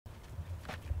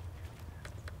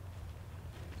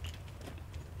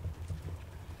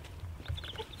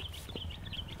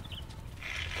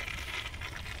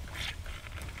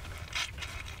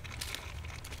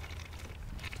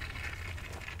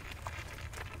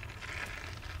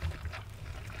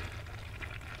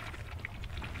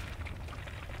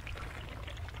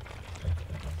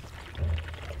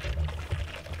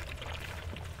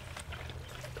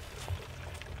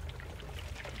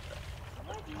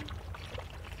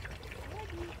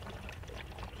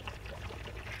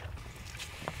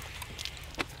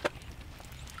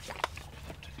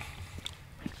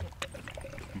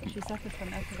suffers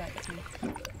from epilepsy.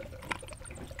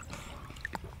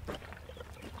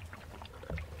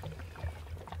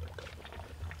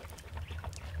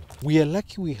 We are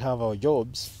lucky we have our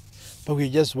jobs, but we're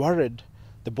just worried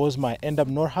the boss might end up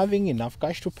not having enough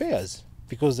cash to pay us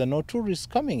because there are no tourists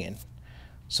coming in.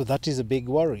 So that is a big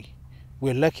worry.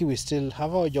 We're lucky we still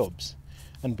have our jobs,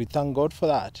 and we thank God for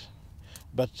that.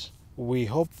 But we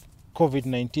hope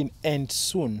COVID-19 ends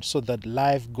soon so that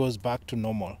life goes back to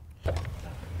normal.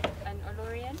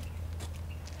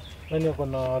 And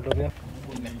Olorian?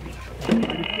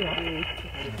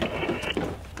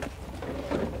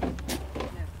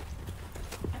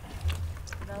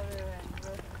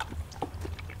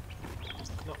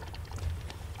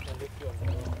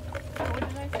 What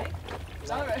did I say?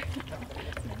 Laura.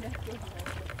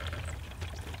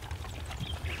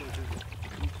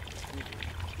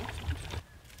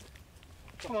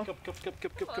 Come on. Come.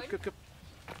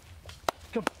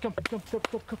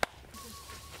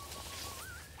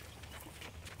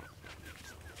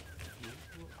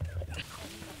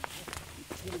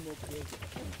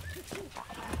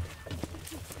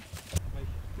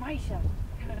 Maisha.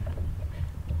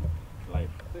 Life.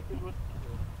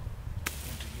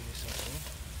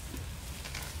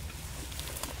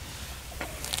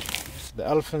 The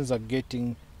elephants are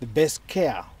getting the best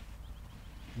care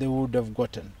they would have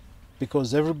gotten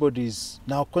because everybody is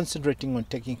now concentrating on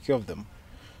taking care of them.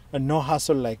 And no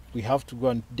hassle like we have to go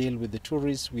and deal with the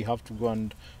tourists, we have to go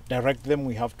and direct them,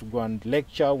 we have to go and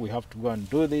lecture, we have to go and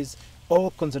do this.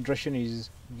 All concentration is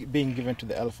being given to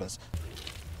the elephants.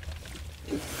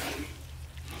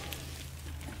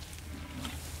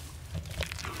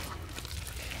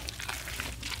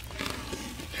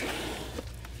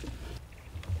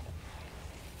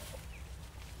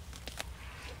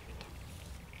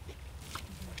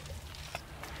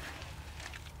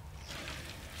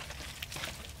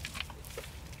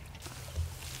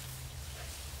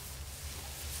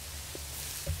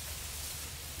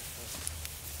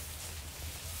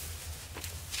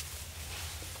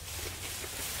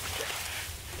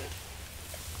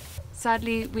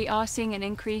 Sadly, we are seeing an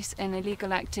increase in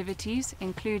illegal activities,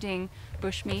 including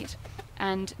bushmeat,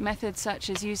 and methods such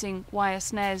as using wire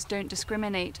snares don't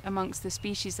discriminate amongst the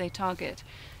species they target.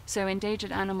 So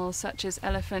endangered animals such as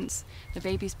elephants, the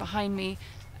babies behind me,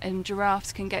 and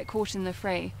giraffes can get caught in the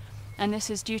fray. And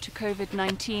this is due to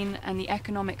COVID-19 and the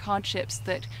economic hardships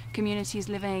that communities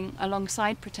living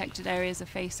alongside protected areas are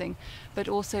facing, but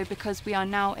also because we are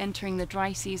now entering the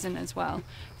dry season as well,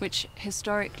 which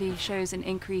historically shows an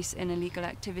increase in illegal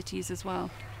activities as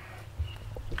well.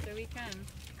 So we can.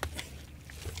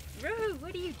 Ro,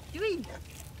 what are you doing?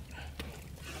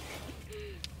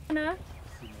 Anna?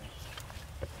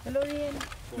 Lorian?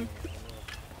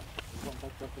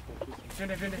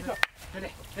 Vieni,